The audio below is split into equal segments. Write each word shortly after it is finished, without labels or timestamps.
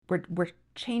We're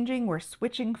changing, we're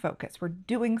switching focus, we're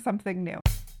doing something new.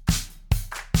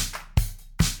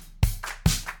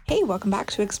 Hey, welcome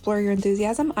back to Explore Your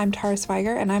Enthusiasm. I'm Tara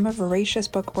Swigert, and I'm a voracious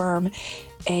bookworm,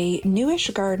 a newish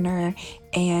gardener,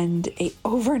 and a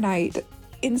overnight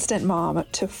instant mom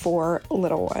to 4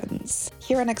 little ones.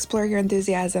 Here on Explore Your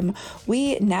Enthusiasm,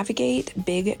 we navigate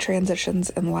big transitions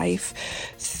in life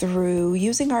through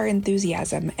using our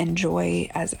enthusiasm and joy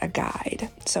as a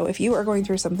guide. So if you are going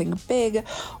through something big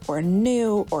or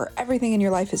new, or everything in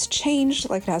your life has changed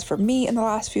like it has for me in the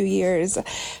last few years,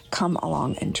 come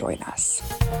along and join us.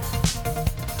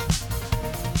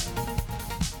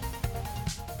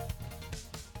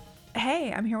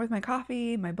 Hey, I'm here with my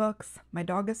coffee, my books, my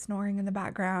dog is snoring in the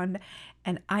background,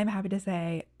 and I'm happy to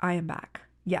say I am back.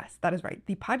 Yes, that is right.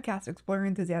 The podcast Explore Your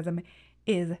Enthusiasm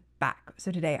is back.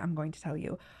 So today I'm going to tell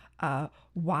you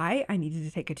why I needed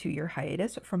to take a 2-year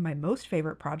hiatus from my most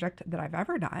favorite project that I've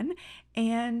ever done,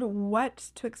 and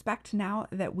what to expect now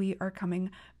that we are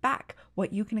coming back,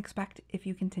 what you can expect if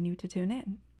you continue to tune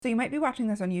in. So you might be watching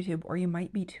this on YouTube, or you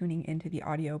might be tuning into the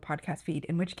audio podcast feed,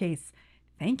 in which case,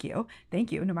 thank you,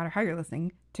 no matter how you're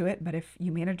listening to it. But if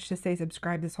you managed to stay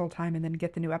subscribed this whole time and then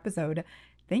get the new episode,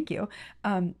 thank you.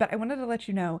 But I wanted to let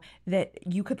you know that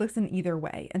you could listen either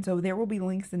way. And so there will be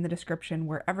links in the description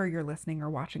wherever you're listening or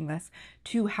watching this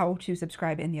to how to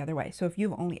subscribe in the other way. So if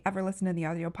you've only ever listened to the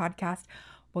audio podcast,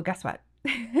 well, guess what?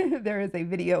 There is a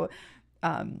video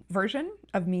version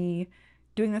of me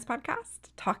doing this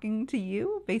podcast, talking to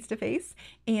you face to face,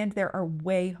 and there are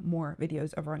way more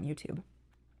videos over on YouTube.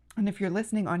 And if you're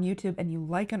listening on YouTube and you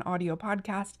like an audio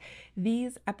podcast,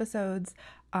 these episodes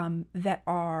that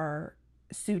are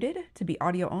suited to be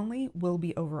audio only will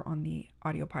be over on the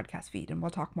audio podcast feed. And we'll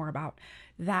talk more about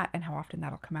that and how often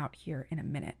that'll come out here in a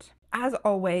minute. As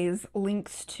always,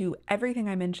 links to everything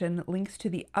I mentioned, links to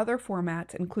the other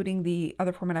formats, including the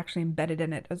other format actually embedded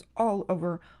in it, is all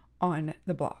over on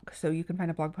the blog. So you can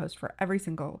find a blog post for every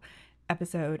single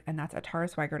episode, and that's at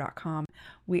taraswigert.com.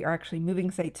 We are actually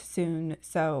moving sites soon,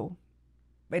 so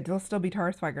it'll still be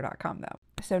taraswigert.com though.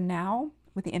 So now,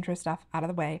 with the intro stuff out of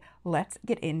the way, let's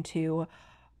get into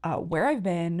where I've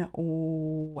been,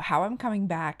 how I'm coming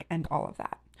back, and all of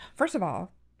that. First of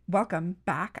all, welcome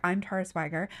back. I'm Tara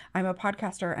Swigert. I'm a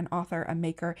podcaster, an author, a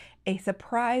maker, a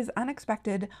surprise,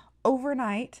 unexpected,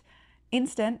 overnight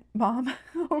instant mom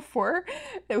for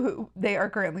they are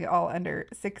currently all under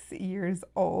 6 years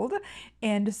old.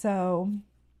 And so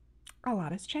a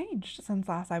lot has changed since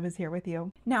last I was here with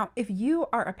you. Now, if you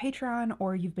are a Patreon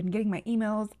or you've been getting my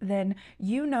emails, then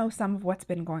you know some of what's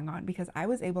been going on, because I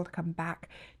was able to come back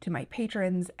to my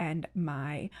patrons and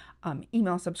my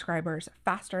email subscribers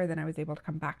faster than I was able to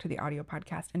come back to the audio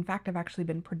podcast. In fact, I've actually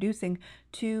been producing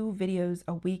 2 videos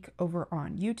a week over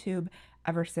on YouTube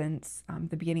ever since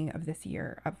the beginning of this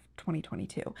year of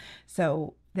 2022.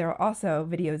 So there are also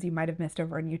videos you might have missed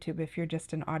over on YouTube if you're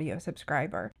just an audio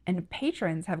subscriber. And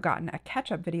patrons have gotten a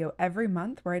catch-up video every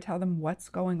month where I tell them what's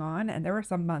going on. And there were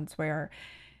some months where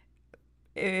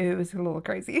it was a little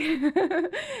crazy.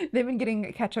 They've been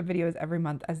getting catch-up videos every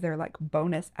month as their like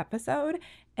bonus episode.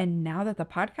 And now that the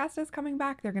podcast is coming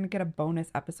back, they're going to get a bonus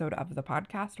episode of the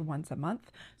podcast once a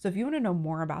month. So if you want to know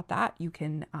more about that, you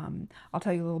can, I'll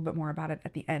tell you a little bit more about it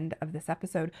at the end of this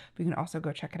episode, but you can also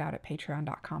go check it out at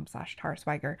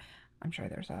patreon.com/taraswigert. I'm sure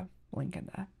there's a link in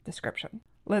the description.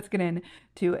 Let's get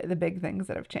into the big things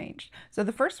that have changed. So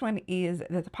the first one is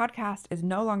that the podcast is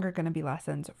no longer going to be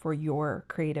lessons for your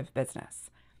creative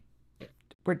business.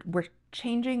 We're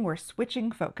changing, we're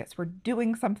switching focus, we're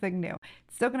doing something new.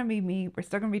 It's still going to be me. We're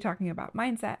still going to be talking about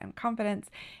mindset and confidence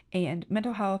and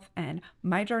mental health and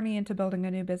my journey into building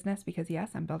a new business, because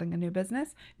yes, I'm building a new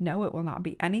business. No, it will not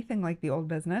be anything like the old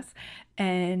business.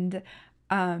 And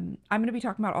I'm going to be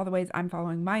talking about all the ways I'm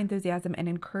following my enthusiasm and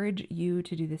encourage you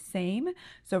to do the same.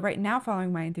 So right now,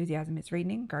 following my enthusiasm is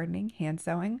reading, gardening, hand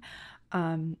sewing.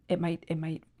 It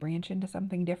might branch into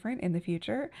something different in the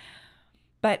future.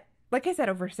 But like I said,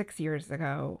 over 6 years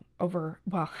ago,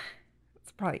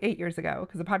 it's probably 8 years ago,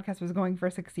 because the podcast was going for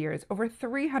 6 years, over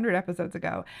 300 episodes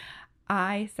ago,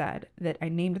 I said that I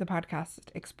named the podcast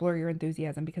Explore Your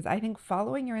Enthusiasm because I think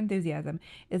following your enthusiasm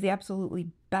is the absolutely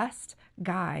best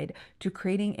guide to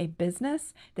creating a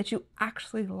business that you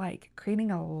actually like,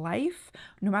 creating a life,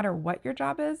 no matter what your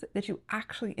job is, that you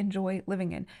actually enjoy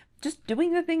living in. Just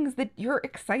doing the things that you're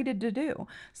excited to do.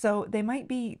 So they might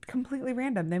be completely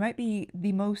random. They might be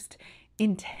the most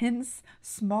intense,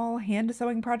 small hand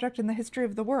sewing project in the history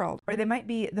of the world, or they might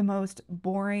be the most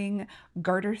boring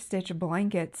garter stitch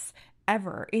blankets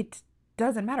ever. It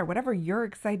doesn't matter. Whatever you're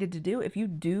excited to do, if you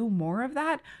do more of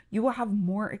that, you will have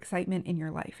more excitement in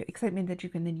your life, excitement that you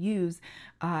can then use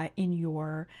in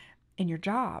your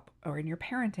job or in your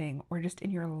parenting or just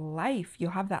in your life.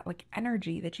 You'll have that like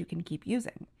energy that you can keep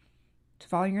using. So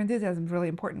following your enthusiasm is really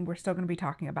important. We're still going to be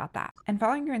talking about that. And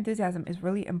following your enthusiasm is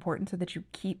really important so that you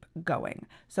keep going.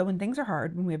 So when things are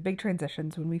hard, when we have big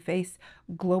transitions, when we face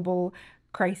global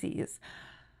crises,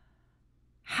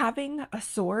 having a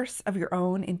source of your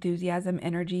own enthusiasm,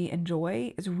 energy, and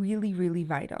joy is really, really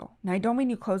vital. Now, I don't mean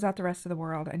you close out the rest of the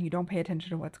world and you don't pay attention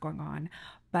to what's going on,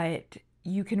 but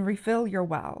you can refill your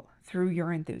well through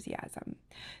your enthusiasm.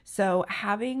 So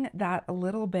having that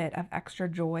little bit of extra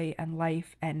joy and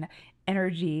life and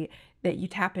energy that you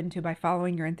tap into by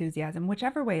following your enthusiasm,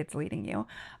 whichever way it's leading you,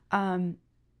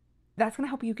 that's going to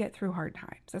help you get through hard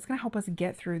times. That's going to help us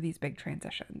get through these big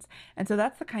transitions. And so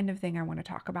that's the kind of thing I want to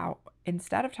talk about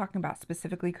instead of talking about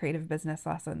specifically creative business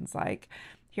lessons like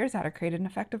here's how to create an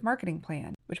effective marketing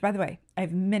plan, which by the way, I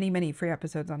have many, many free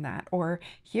episodes on that. Or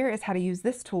here is how to use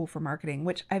this tool for marketing,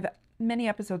 which I've many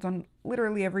episodes on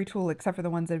literally every tool except for the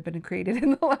ones that have been created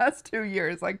in the last 2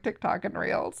 years, like TikTok and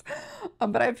Reels.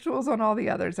 But I have tools on all the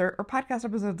others or podcast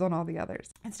episodes on all the others.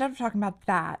 Instead of talking about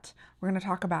that, we're going to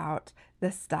talk about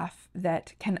the stuff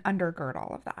that can undergird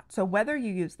all of that. So whether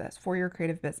you use this for your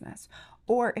creative business,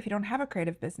 or if you don't have a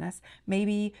creative business,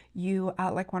 maybe you,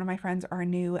 like one of my friends, are a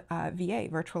new VA,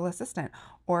 virtual assistant,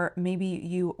 or maybe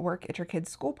you work at your kid's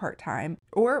school part-time,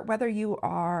 or whether you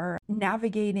are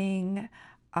navigating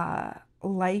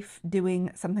life doing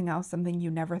something else, something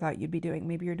you never thought you'd be doing.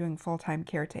 Maybe you're doing full-time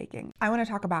caretaking. I want to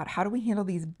talk about how do we handle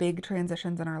these big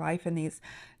transitions in our life and these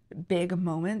big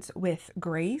moments with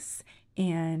grace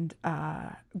and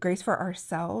grace for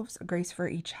ourselves, grace for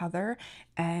each other,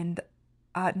 and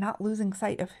not losing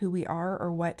sight of who we are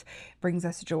or what brings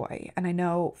us joy. And I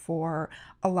know for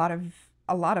a lot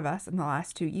of us in the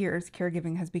last 2 years,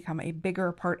 caregiving has become a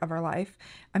bigger part of our life.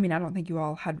 I mean, I don't think you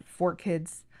all had 4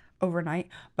 kids overnight,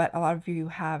 but a lot of you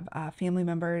have family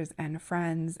members and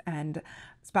friends and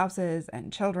spouses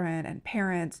and children and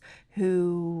parents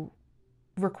who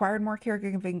required more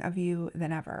caregiving of you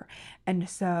than ever. And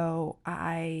so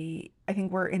I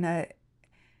think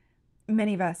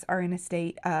many of us are in a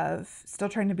state of still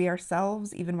trying to be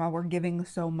ourselves, even while we're giving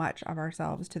so much of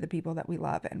ourselves to the people that we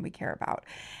love and we care about.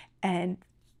 And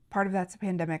part of that's a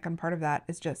pandemic, and part of that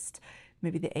is just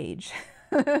maybe the age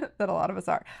that a lot of us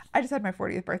are. I just had my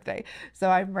 40th birthday, so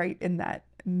I'm right in that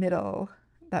middle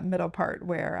part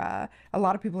where a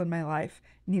lot of people in my life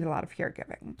need a lot of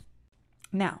caregiving.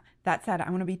 Now, that said, I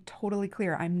want to be totally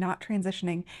clear. I'm not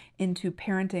transitioning into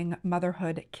parenting,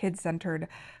 motherhood, kid-centered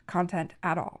content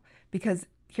at all. Because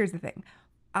here's the thing.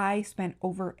 I spent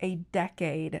over a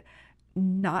decade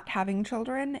not having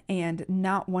children and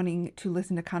not wanting to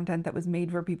listen to content that was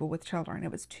made for people with children.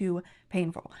 It was too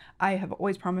painful. I have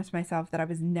always promised myself that I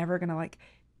was never going to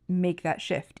make that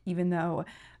shift, even though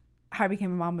How I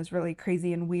Became a Mom was really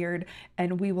crazy and weird.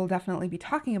 And we will definitely be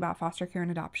talking about foster care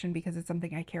and adoption because it's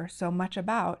something I care so much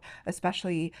about,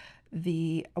 especially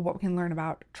what we can learn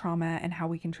about trauma and how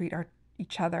we can treat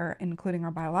each other, including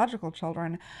our biological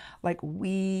children. Like,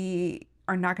 we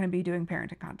are not going to be doing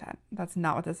parenting content. That's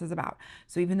not what this is about.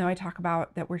 So even though I talk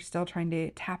about that we're still trying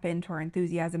to tap into our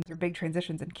enthusiasm through big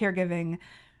transitions and caregiving,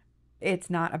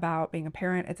 it's not about being a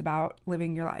parent. It's about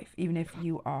living your life, even if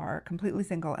you are completely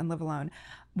single and live alone.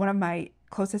 One of my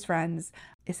closest friends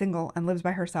is single and lives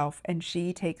by herself, and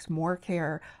she takes more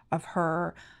care of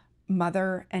her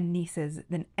mother and nieces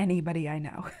than anybody I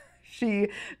know. She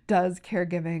does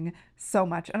caregiving so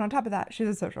much. And on top of that, she's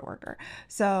a social worker.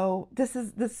 So this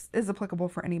is applicable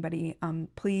for anybody.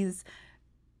 Please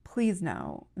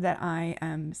know that I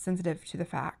am sensitive to the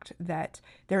fact that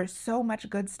there is so much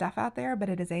good stuff out there, but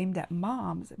it is aimed at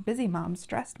moms, busy moms,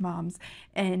 stressed moms.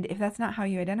 And if that's not how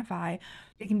you identify,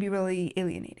 it can be really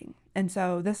alienating. And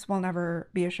so this will never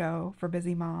be a show for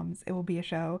busy moms. It will be a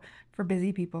show for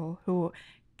busy people who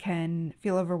can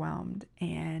feel overwhelmed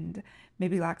and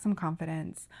maybe lack some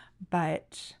confidence,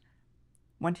 but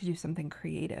want to do something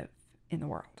creative in the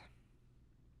world.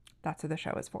 That's what the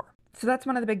show is for. So that's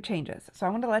one of the big changes. So I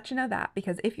want to let you know that,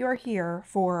 because if you're here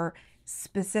for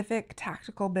specific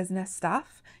tactical business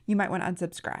stuff, you might want to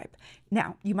unsubscribe.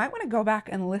 Now, you might want to go back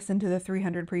and listen to the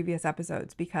 300 previous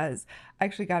episodes, because I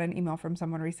actually got an email from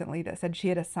someone recently that said she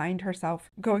had assigned herself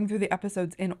going through the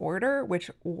episodes in order,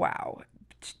 which, wow,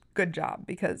 good job,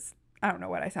 because I don't know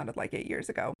what I sounded like 8 years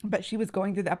ago, but she was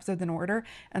going through the episodes in order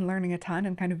and learning a ton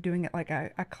and kind of doing it like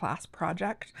a class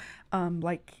project,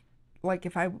 like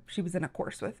if she was in a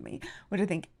course with me, which I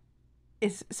think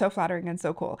is so flattering and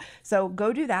so cool. So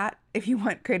go do that if you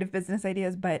want creative business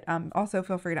ideas, but also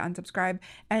feel free to unsubscribe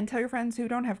and tell your friends who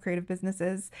don't have creative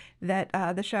businesses that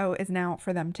the show is now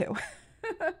for them too.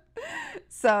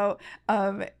 So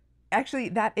actually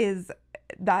that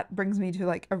brings me to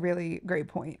like a really great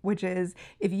point, which is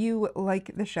if you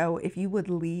like the show, if you would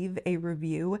leave a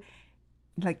review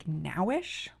like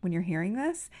nowish when you're hearing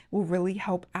this, will really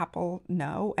help Apple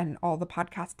know and all the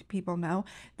podcast people know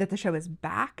that the show is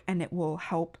back, and it will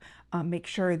help make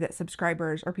sure that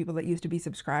subscribers or people that used to be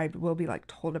subscribed will be like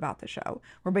told about the show.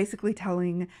 We're basically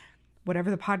telling whatever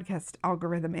the podcast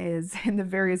algorithm is in the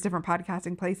various different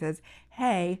podcasting places,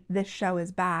 hey, this show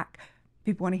is back.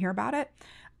 People want to hear about it.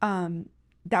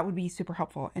 That would be super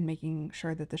helpful in making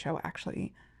sure that the show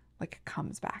actually like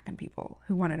comes back and people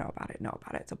who want to know about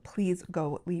it. So please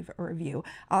go leave a review.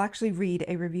 I'll actually read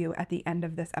a review at the end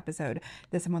of this episode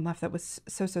that someone left that was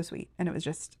so sweet, and it was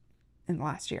just in the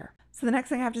last year. So the next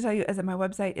thing I have to tell you is that my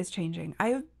website is changing.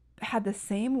 I've had the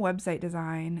same website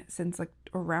design since like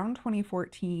around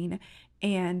 2014,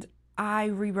 and I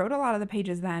rewrote a lot of the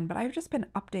pages then, but I've just been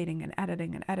updating and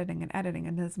editing and editing and editing.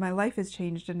 And as my life has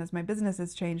changed and as my business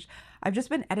has changed, I've just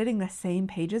been editing the same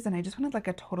pages, and I just wanted like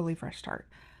a totally fresh start.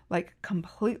 Like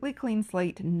completely clean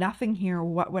slate, nothing here.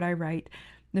 What would I write?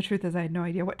 The truth is I had no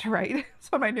idea what to write. So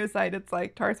on my new site, it's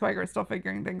like Tara Swigert is still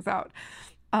figuring things out.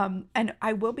 And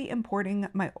I will be importing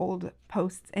my old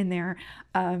posts in there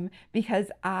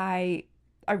because I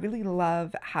really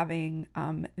love having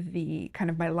the kind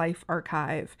of my life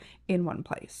archive in one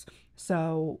place.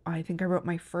 So I think I wrote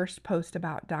my first post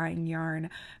about dyeing yarn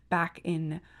back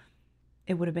in,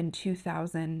 it would have been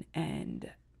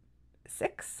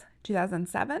 2006.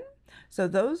 2007. So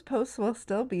those posts will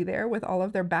still be there with all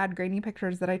of their bad grainy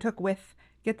pictures that I took with,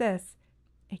 get this,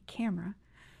 a camera.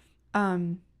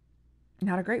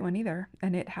 Not a great one either.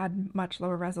 And it had much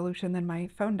lower resolution than my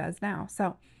phone does now.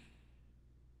 So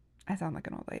I sound like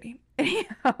an old lady.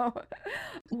 Anyhow,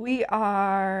 we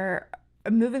are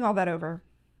moving all that over.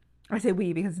 I say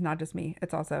we because it's not just me.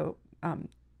 It's also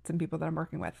some people that I'm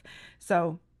working with.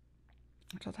 So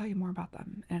which I'll tell you more about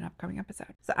them in an upcoming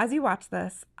episode. So as you watch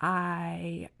this,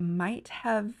 I might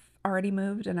have already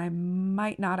moved and I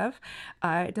might not have.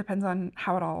 It depends on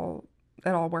how it all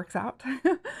works out.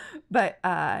 But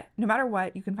no matter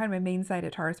what, you can find my main site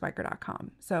at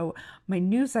taraswigert.com. So my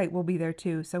new site will be there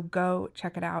too. So go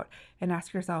check it out and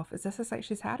ask yourself, is this the site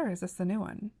she's had or is this the new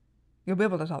one? You'll be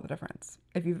able to tell the difference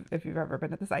if you've ever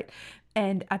been at the site.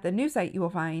 And at the new site, you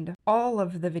will find all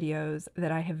of the videos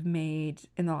that I have made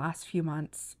in the last few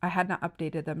months. I had not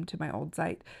updated them to my old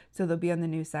site, so they'll be on the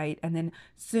new site. And then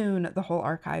soon the whole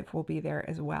archive will be there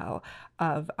as well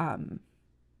of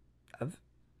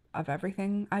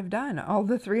everything I've done, all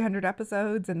the 300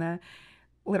 episodes and the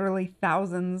literally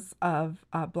thousands of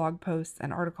blog posts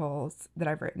and articles that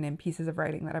I've written and pieces of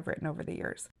writing that I've written over the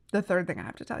years. The third thing I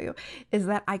have to tell you is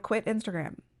that I quit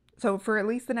Instagram. So for at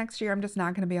least the next year, I'm just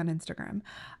not going to be on Instagram.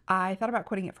 I thought about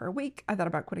quitting it for a week. I thought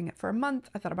about quitting it for a month.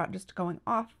 I thought about just going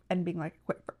off and being like,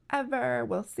 quit forever.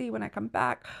 We'll see when I come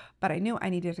back. But I knew I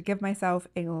needed to give myself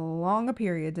a longer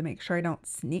period to make sure I don't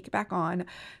sneak back on.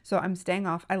 So I'm staying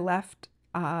off. I left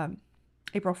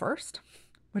April 1st,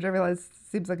 which I realize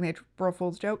seems like an April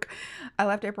Fool's joke. I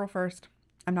left April 1st.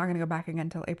 I'm not going to go back again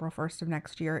until April 1st of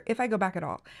next year, if I go back at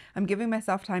all. I'm giving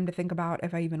myself time to think about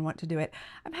if I even want to do it.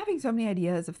 I'm having so many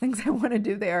ideas of things I want to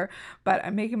do there, but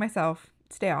I'm making myself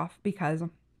stay off because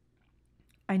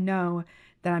I know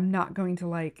that I'm not going to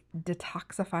like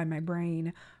detoxify my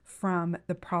brain from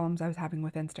the problems I was having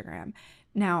with Instagram.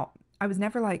 Now, I was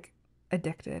never like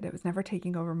addicted. It was never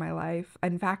taking over my life.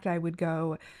 In fact, I would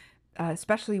go,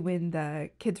 especially when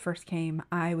the kids first came,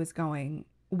 I was going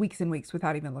weeks and weeks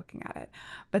without even looking at it.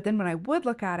 But then when I would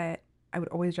look at it, I would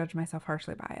always judge myself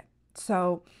harshly by it.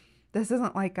 So this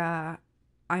isn't like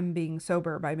I'm being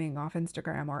sober by being off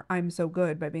Instagram or I'm so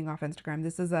good by being off Instagram.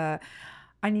 This is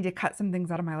I need to cut some things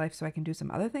out of my life so I can do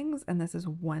some other things. And this is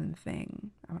one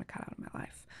thing I want to cut out of my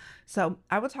life. So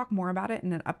I will talk more about it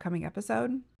in an upcoming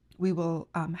episode. We will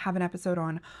have an episode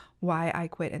on why I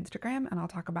quit Instagram, and I'll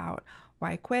talk about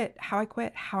why I quit, how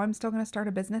I'm still going to start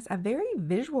a business, a very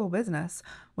visual business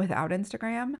without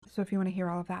Instagram. So if you want to hear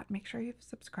all of that, make sure you've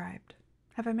subscribed.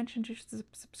 Have I mentioned you should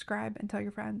subscribe and tell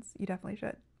your friends? You definitely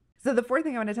should. So the fourth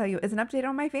thing I want to tell you is an update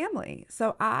on my family.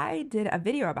 So I did a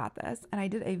video about this, and I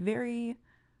did a very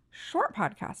short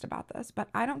podcast about this, but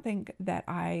I don't think that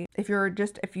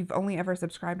if you've only ever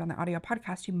subscribed on the audio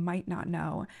podcast, you might not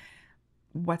know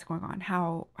what's going on.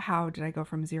 How did I go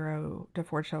from 0 to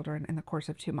 4 children in the course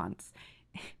of 2 months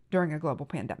during a global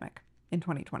pandemic? in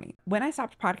 2020. When I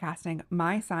stopped podcasting,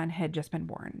 my son had just been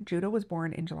born. Judah was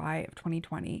born in July of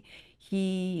 2020.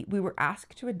 We were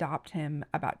asked to adopt him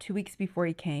about 2 weeks before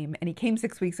he came, and he came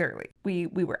 6 weeks early. We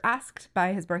were asked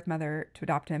by his birth mother to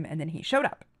adopt him, and then he showed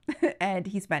up. And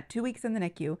he spent 2 weeks in the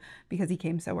NICU because he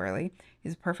came so early.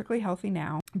 He's perfectly healthy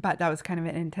now, but that was kind of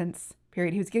an intense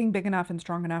period. He was getting big enough and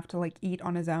strong enough to like eat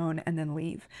on his own and then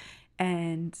leave.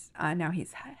 And now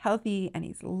he's healthy and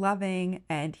he's loving,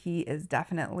 and he is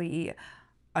definitely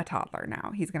a toddler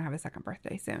now. He's going to have his second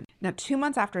birthday soon. Now, 2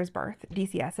 months after his birth,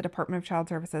 DCS, the Department of Child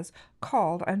Services,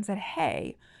 called and said,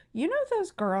 hey, you know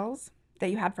those girls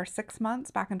that you had for 6 months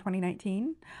back in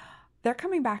 2019? They're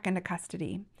coming back into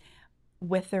custody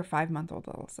with their 5-month-old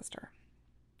little sister.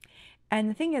 And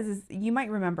the thing is you might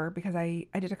remember, because I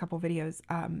did a couple videos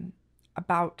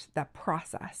about that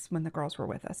process when the girls were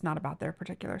with us, not about their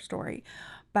particular story.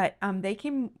 But they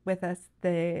came with us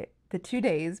the 2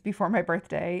 days before my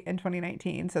birthday in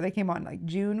 2019. So they came on like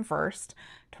June 1st,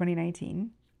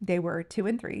 2019. They were 2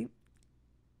 and 3.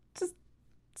 Just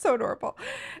so adorable.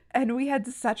 And we had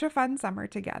such a fun summer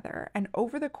together. And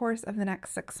over the course of the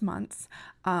next 6 months,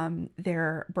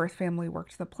 their birth family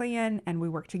worked the plan, and we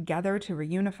worked together to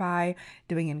reunify,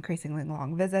 doing increasingly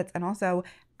long visits. And also,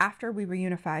 after we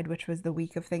reunified, which was the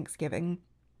week of Thanksgiving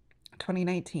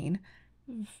 2019,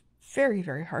 very,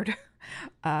 very hard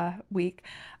week.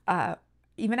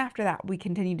 Even after that, we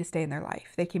continued to stay in their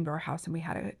life. They came to our house and we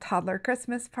had a toddler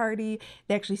Christmas party.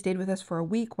 They actually stayed with us for a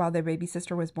week while their baby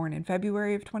sister was born in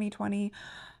February of 2020.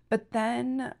 But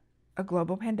then a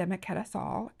global pandemic hit us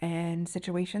all and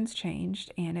situations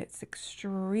changed, and it's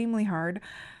extremely hard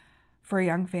for a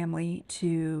young family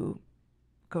to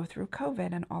go through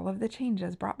COVID and all of the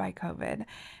changes brought by COVID.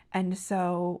 And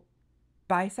so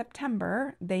by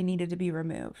September, they needed to be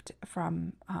removed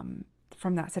from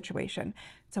that situation.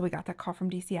 So we got that call from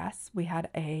DCS. We had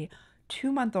a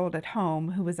 2-month-old at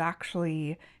home who was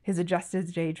actually, his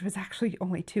adjusted age was actually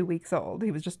only 2 weeks old.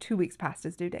 He was just 2 weeks past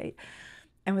his due date.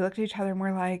 And we looked at each other and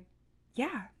we're like,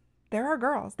 yeah, they're our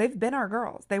girls. They've been our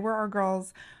girls. They were our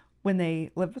girls when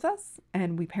they lived with us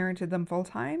and we parented them full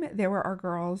time. They were our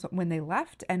girls when they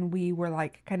left, and we were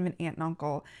like kind of an aunt and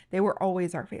uncle. They were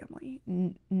always our family.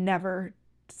 Never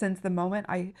since the moment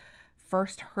I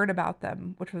first heard about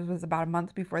them, which was about a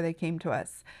month before they came to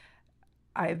us,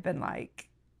 I've been like,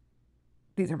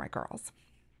 these are my girls.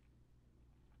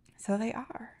 So they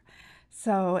are.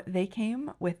 So they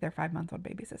came with their 5-month-old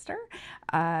baby sister,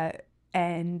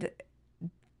 and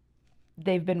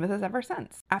they've been with us ever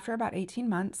since. After about 18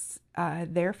 months,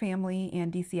 their family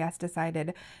and DCS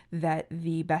decided that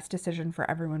the best decision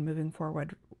for everyone moving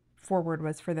forward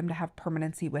was for them to have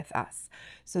permanency with us.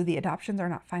 So the adoptions are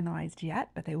not finalized yet,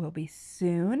 but they will be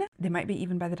soon. They might be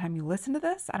even by the time you listen to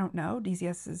this. I don't know.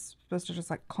 DCS is supposed to just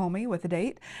like call me with a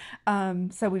date.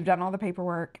 So we've done all the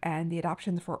paperwork, and the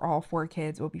adoptions for all 4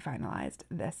 kids will be finalized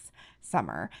this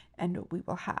summer, and we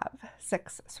will have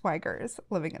 6 Swigers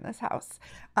living in this house.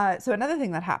 So another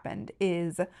thing that happened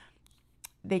is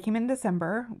they came in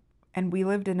December, and we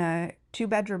lived in a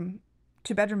 2-bedroom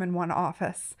and 1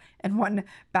 office and 1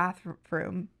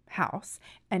 bathroom house.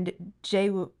 And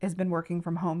Jay has been working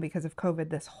from home because of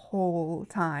COVID this whole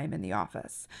time in the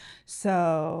office.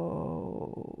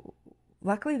 So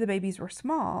luckily the babies were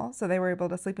small, so they were able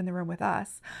to sleep in the room with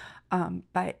us.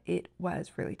 But it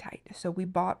was really tight. So we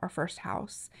bought our first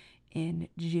house in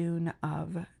June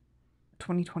of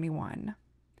 2021.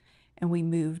 And we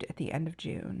moved at the end of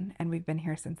June, and we've been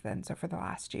here since then, so for the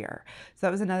last year. So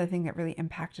that was another thing that really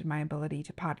impacted my ability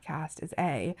to podcast, is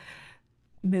A,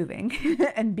 moving,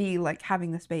 and B, like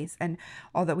having the space. And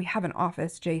although we have an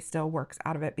office, Jay still works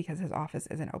out of it because his office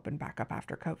isn't open back up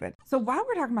after COVID. So while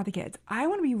we're talking about the kids, I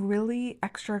want to be really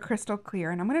extra crystal clear,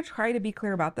 and I'm going to try to be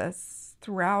clear about this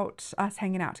throughout us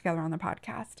hanging out together on the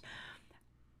podcast.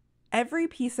 Every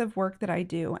piece of work that I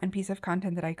do and piece of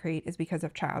content that I create is because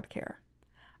of childcare.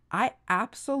 I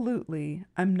absolutely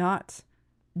am not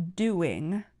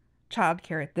doing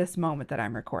childcare at this moment that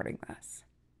I'm recording this.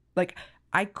 Like,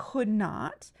 I could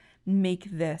not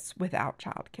make this without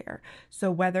childcare.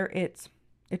 So whether it's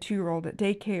a 2-year-old at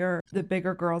daycare, the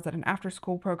bigger girls at an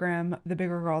after-school program, the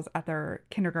bigger girls at their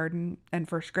kindergarten and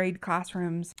first grade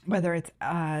classrooms, whether it's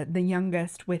the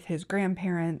youngest with his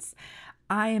grandparents,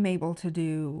 I am able to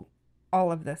do all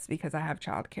of this because I have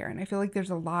childcare. And I feel like there's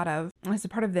a lot of, this is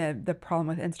part of the problem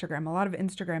with Instagram. A lot of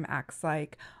Instagram acts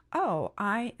like, oh,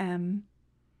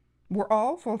 we're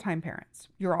all full-time parents.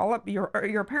 You're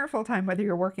a parent full-time, whether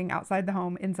you're working outside the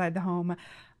home, inside the home,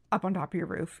 up on top of your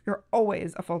roof. You're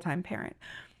always a full-time parent.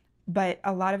 But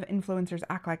a lot of influencers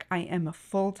act like I am a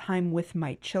full-time with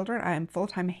my children. I am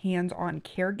full-time hands-on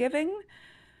caregiving.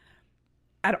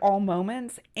 at all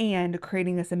moments and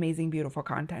creating this amazing, beautiful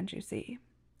content you see.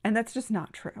 And that's just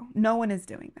not true. No one is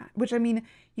doing that, which I mean,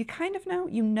 you kind of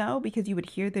know, because you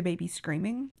would hear the baby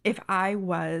screaming. If I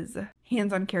was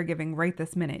hands-on caregiving right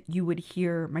this minute, you would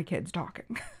hear my kids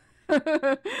talking.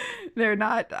 They're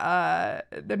not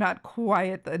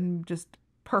quiet and just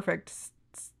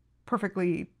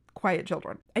perfectly quiet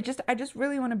children. I just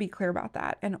really want to be clear about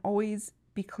that and always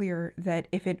be clear that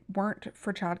if it weren't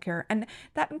for childcare, and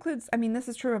that includes, I mean, this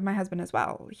is true of my husband as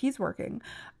well. He's working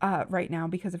right now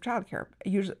because of childcare.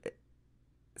 Usually,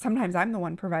 sometimes I'm the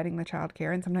one providing the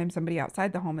childcare, and sometimes somebody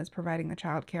outside the home is providing the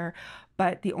childcare.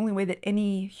 But the only way that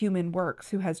any human works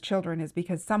who has children is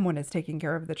because someone is taking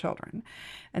care of the children.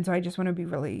 And so I just want to be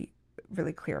really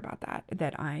clear about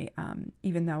that I,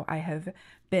 even though I have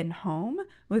been home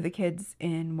with the kids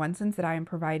in one sense, that I am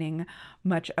providing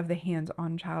much of the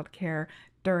hands-on childcare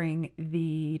during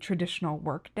the traditional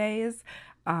work days,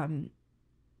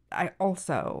 I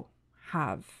also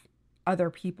have other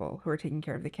people who are taking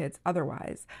care of the kids.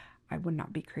 Otherwise, I would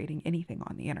not be creating anything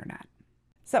on the internet.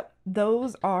 So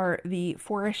those are the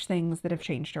 4-ish things that have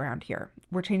changed around here.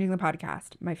 We're changing the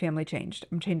podcast. My family changed.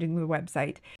 I'm changing the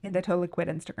website, and I totally quit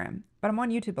Instagram, but I'm on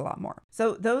YouTube a lot more.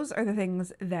 So those are the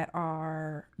things that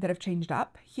have changed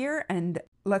up here. And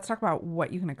let's talk about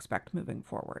what you can expect moving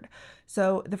forward.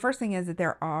 So the first thing is that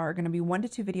there are going to be 1 to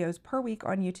 2 videos per week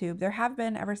on YouTube. There have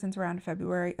been ever since around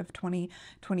February of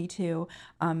 2022.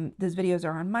 Those videos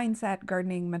are on mindset,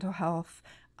 gardening, mental health,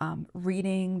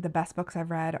 reading the best books I've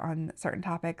read on certain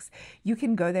topics. You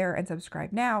can go there and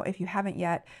subscribe now. If you haven't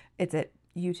yet, it's at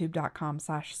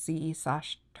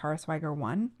youtube.com/c/Tara Swagger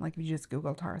 1. Like if you just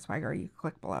Google Tara Swagger, you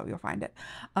click below, you'll find it.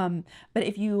 But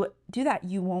if you do that,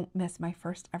 you won't miss my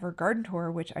first ever garden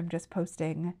tour, which I'm just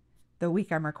posting the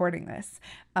week I'm recording this.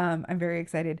 I'm very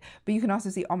excited. But you can also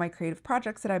see all my creative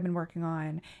projects that I've been working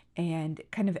on and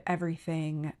kind of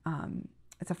everything.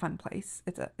 It's a fun place.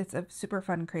 It's a super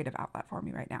fun creative outlet for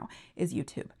me right now is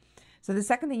YouTube. So the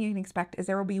second thing you can expect is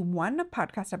there will be 1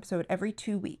 podcast episode every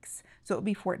 2 weeks. So it will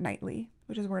be fortnightly,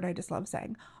 which is a word I just love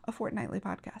saying, a fortnightly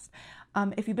podcast.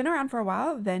 If you've been around for a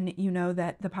while, then you know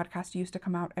that the podcast used to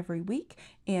come out every week.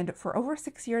 And for over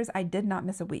 6 years, I did not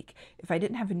miss a week. If I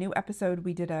didn't have a new episode,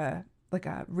 we did a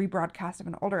rebroadcast of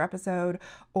an older episode,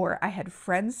 or I had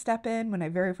friends step in when I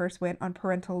very first went on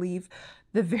parental leave.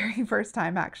 The very first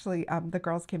time, actually, the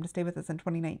girls came to stay with us in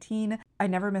 2019. I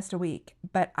never missed a week,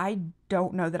 but I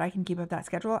don't know that I can keep up that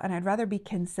schedule, and I'd rather be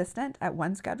consistent at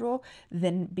one schedule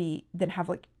than have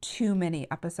like too many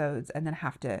episodes and then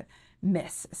have to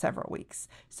miss several weeks.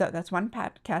 So that's 1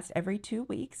 podcast every 2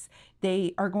 weeks.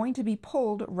 They are going to be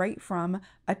pulled right from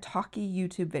a talkie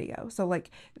YouTube video. So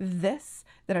like this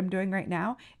that I'm doing right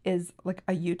now is like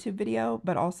a YouTube video,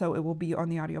 but also it will be on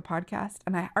the audio podcast.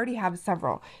 And I already have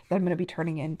several that I'm going to be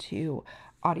turning into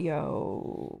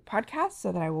audio podcasts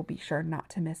so that I will be sure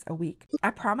not to miss a week. I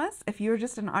promise if you're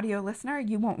just an audio listener,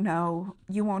 you won't know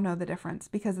the difference,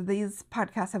 because these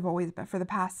podcasts have always been, for the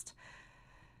past,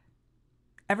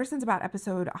 ever since about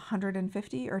episode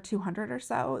 150 or 200 or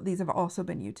so, these have also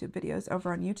been YouTube videos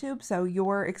over on YouTube. So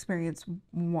your experience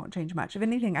won't change much. If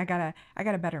anything, I got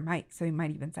a better mic, so it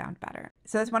might even sound better.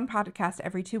 So that's 1 podcast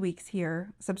every 2 weeks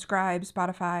here. Subscribe,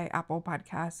 Spotify, Apple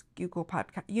Podcasts, Google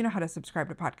Podcast. You know how to subscribe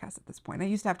to podcasts at this point. I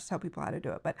used to have to tell people how to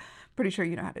do it, but pretty sure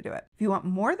you know how to do it. If you want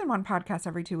more than 1 podcast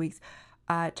every 2 weeks,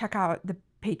 check out the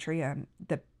Patreon,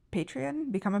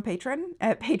 become a patron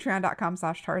at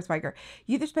patreon.com/Tara Swagger.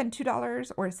 You either spend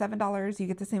 $2 or $7, you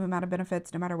get the same amount of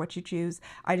benefits no matter what you choose.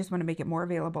 I just want to make it more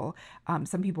available.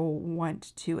 Some people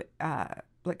want to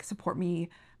support me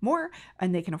more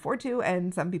and they can afford to,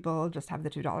 and some people just have the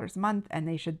 $2 a month and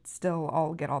they should still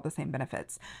all get all the same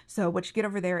benefits. So what you get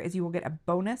over there is you will get a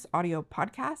bonus audio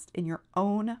podcast in your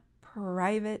own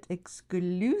private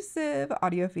exclusive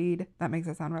audio feed. That makes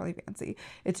it sound really fancy.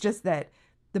 It's just that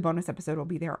the bonus episode will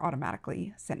be there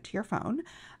automatically sent to your phone.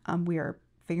 We are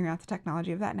figuring out the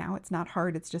technology of that now. It's not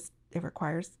hard. It's just, it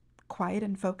requires quiet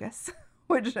and focus,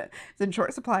 which is in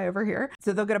short supply over here.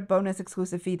 So they'll get a bonus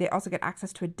exclusive feed. They also get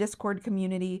access to a Discord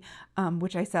community,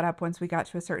 which I set up once we got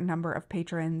to a certain number of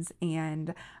patrons.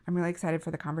 And I'm really excited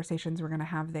for the conversations we're going to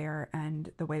have there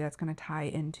and the way that's going to tie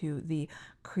into the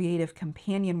creative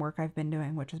companion work I've been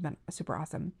doing, which has been super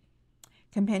awesome.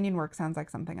 Companion work sounds like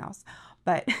something else,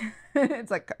 but it's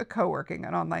like a co-working,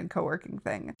 an online co-working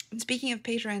thing. And speaking of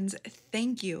patrons,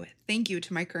 thank you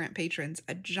to my current patrons.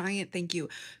 A giant thank you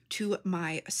to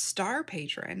my star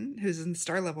patron, who's in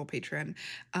star level patron,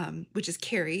 which is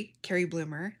Carrie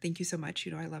Bloomer. Thank you so much.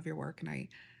 You know, I love your work and I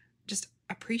just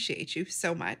appreciate you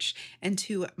so much. And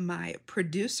to my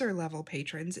producer level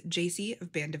patrons, JC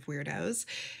of Band of Weirdos.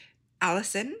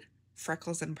 Allison,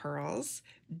 Freckles and Pearls,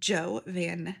 Joe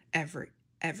Van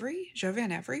Joe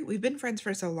Van Every. We've been friends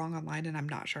for so long online, and I'm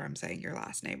not sure I'm saying your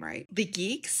last name right. The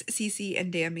Geeks, Cece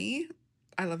and Dammy.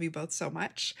 I love you both so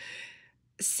much.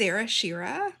 Sarah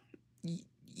Shira,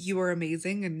 you are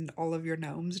amazing, and all of your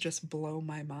gnomes just blow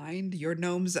my mind. Your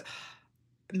gnomes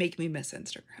make me miss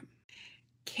Instagram.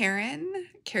 Karen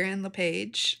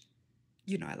LePage,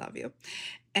 you know I love you.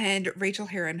 And Rachel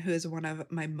Herron, who is one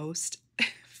of my most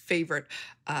favorite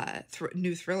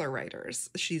new thriller writers.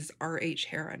 She's R.H.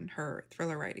 Herron, her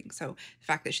thriller writing. So the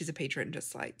fact that she's a patron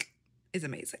just like is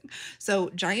amazing. So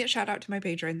giant shout out to my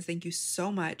patrons. Thank you so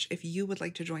much. If you would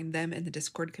like to join them in the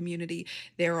Discord community,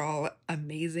 they're all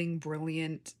amazing,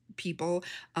 brilliant people.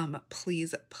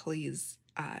 Please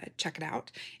check it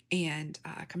out and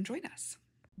come join us.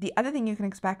 The other thing you can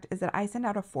expect is that I send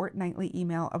out a fortnightly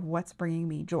email of what's bringing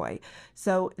me joy.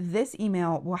 So this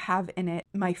email will have in it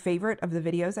my favorite of the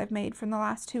videos I've made from the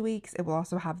last 2 weeks. It will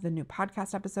also have the new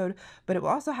podcast episode, but it will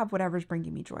also have whatever's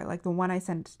bringing me joy. Like the one I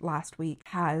sent last week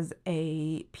has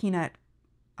a peanut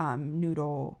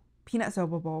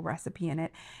soba bowl recipe in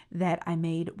it that I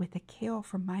made with the kale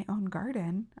from my own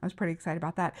garden. I was pretty excited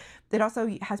about that. It also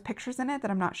has pictures in it that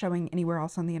I'm not showing anywhere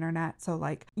else on the internet. So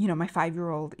like, my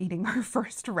 5-year-old eating her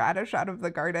first radish out of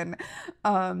the garden.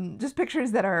 Just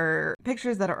pictures that are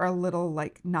a little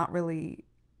like not really,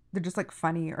 they're just like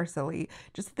funny or silly,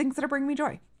 just things that are bringing me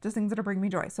joy.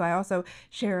 So I also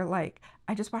share, like,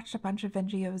 I just watched a bunch of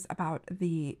videos about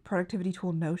the productivity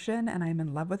tool Notion and I'm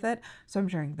in love with it. So I'm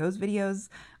sharing those videos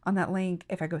on that link.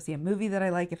 If I go see a movie that I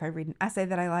like, if I read an essay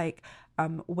that I like,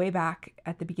 way back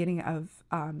at the beginning of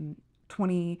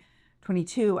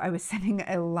 2022, I was sending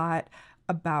a lot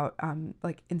about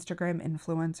like Instagram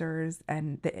influencers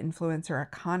and the influencer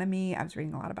economy. I was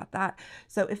reading a lot about that.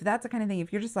 So if that's the kind of thing,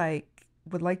 if you're just like,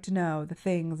 would like to know the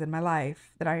things in my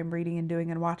life that I am reading and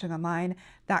doing and watching online,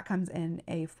 that comes in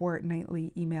a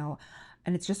fortnightly email,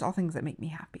 and it's just all things that make me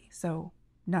happy. So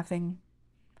nothing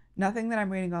that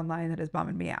I'm reading online that is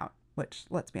bumming me out, which,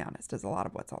 let's be honest, is a lot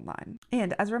of what's online.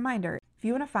 And as a reminder, if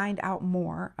you want to find out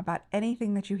more about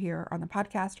anything that you hear on the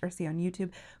podcast or see on YouTube,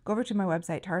 go over to my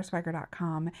website,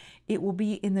 taraswiger.com. It will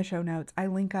be in the show notes. I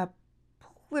link up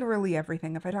literally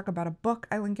everything. If I talk about a book,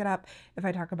 I link it up. If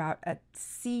I talk about a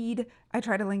seed, I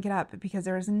try to link it up, because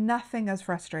there is nothing as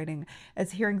frustrating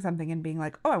as hearing something and being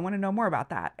like, oh, I want to know more about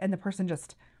that. And the person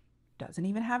just doesn't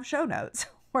even have show notes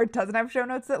or doesn't have show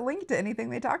notes that link to anything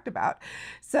they talked about.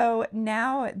 So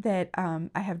now that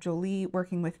I have Jolie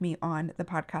working with me on the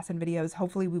podcast and videos,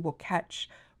 hopefully we will catch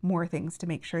more things to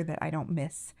make sure that I don't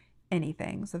miss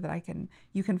anything, so that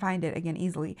you can find it again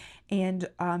easily. And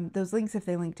those links, if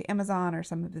they link to Amazon or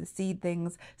some of the seed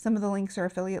things, some of the links are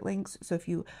affiliate links. So if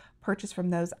you purchase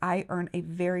from those, I earn a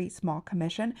very small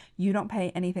commission. You don't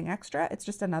pay anything extra. It's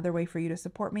just another way for you to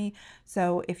support me.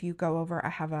 So if you go over, I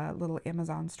have a little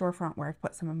Amazon storefront where I've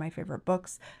put some of my favorite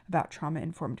books about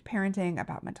trauma-informed parenting,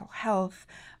 about mental health,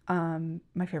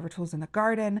 my favorite tools in the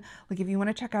garden. Like, if you want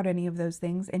to check out any of those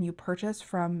things and you purchase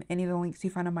from any of the links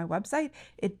you find on my website,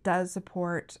 it does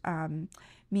support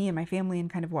me and my family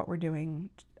and kind of what we're doing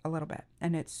a little bit,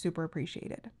 and it's super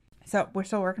appreciated. So we're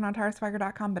still working on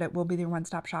taraswiger.com, but it will be the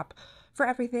one-stop shop for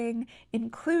everything,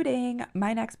 including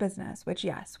my next business, which,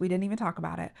 yes, we didn't even talk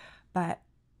about it, but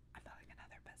I'm building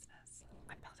another business.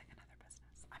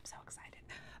 I'm so excited.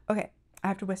 Okay, I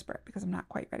have to whisper it because I'm not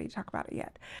quite ready to talk about it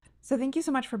yet. So thank you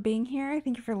so much for being here.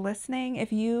 Thank you for listening.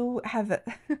 If you have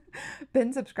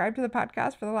been subscribed to the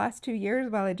podcast for the last 2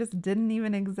 years while it just didn't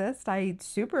even exist, I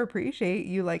super appreciate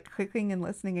you like clicking and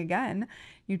listening again.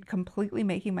 You're completely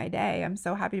making my day. I'm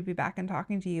so happy to be back and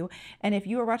talking to you. And if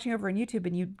you are watching over on YouTube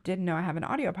and you didn't know I have an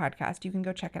audio podcast, you can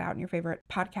go check it out in your favorite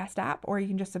podcast app, or you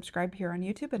can just subscribe here on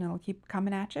YouTube and it'll keep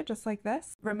coming at you just like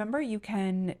this. Remember, you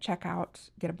can get a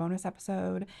bonus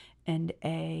episode and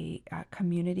a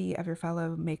community of your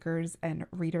fellow makers and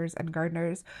readers and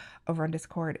gardeners over on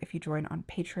Discord if you join on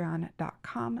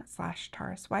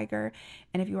patreon.com/taraswiger.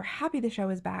 And if you are happy the show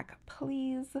is back,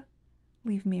 please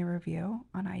leave me a review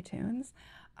on iTunes.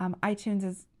 iTunes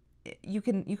is, you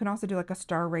can also do like a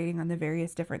star rating on the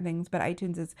various different things, but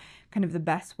iTunes is kind of the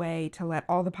best way to let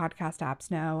all the podcast apps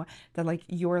know that like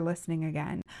you're listening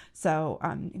again. So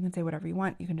you can say whatever you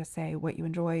want. You can just say what you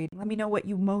enjoyed. Let me know what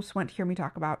you most want to hear me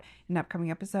talk about in an upcoming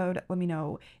episode. Let me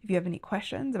know if you have any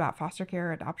questions about foster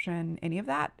care, adoption, any of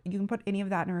that. You can put any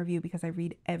of that in a review because I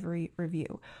read every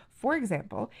review. For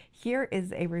example, here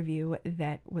is a review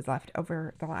that was left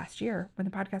over the last year when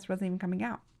the podcast wasn't even coming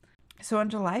out. So on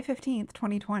July 15th,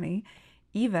 2020,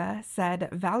 Eva said,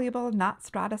 valuable, not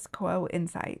status quo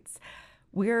insights.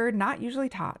 We're not usually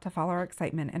taught to follow our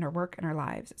excitement in our work and our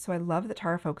lives, so I love that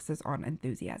Tara focuses on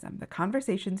enthusiasm. The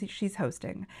conversations she's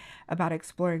hosting about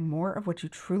exploring more of what you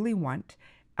truly want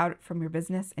out from your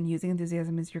business and using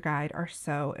enthusiasm as your guide are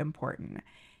so important.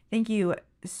 Thank you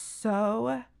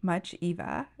so much,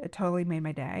 Eva. It totally made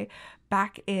my day.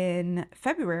 Back in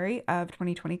February of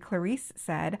 2020, Clarice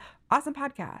said, "Awesome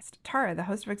podcast. Tara, the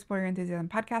host of Explore Your Enthusiasm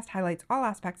podcast, highlights all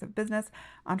aspects of business,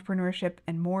 entrepreneurship,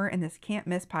 and more in this can't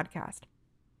miss podcast.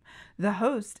 The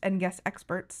host and guest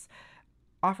experts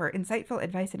offer insightful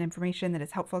advice and information that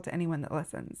is helpful to anyone that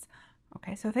listens."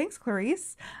 Okay, so thanks,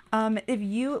 Clarice. If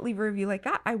you leave a review like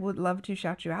that, I would love to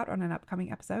shout you out on an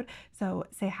upcoming episode. So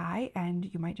say hi,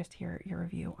 and you might just hear your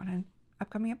review on an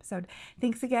upcoming episode.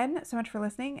 Thanks again so much for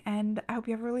listening, and I hope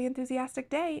you have a really enthusiastic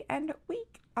day and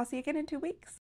week. I'll see you again in 2 weeks.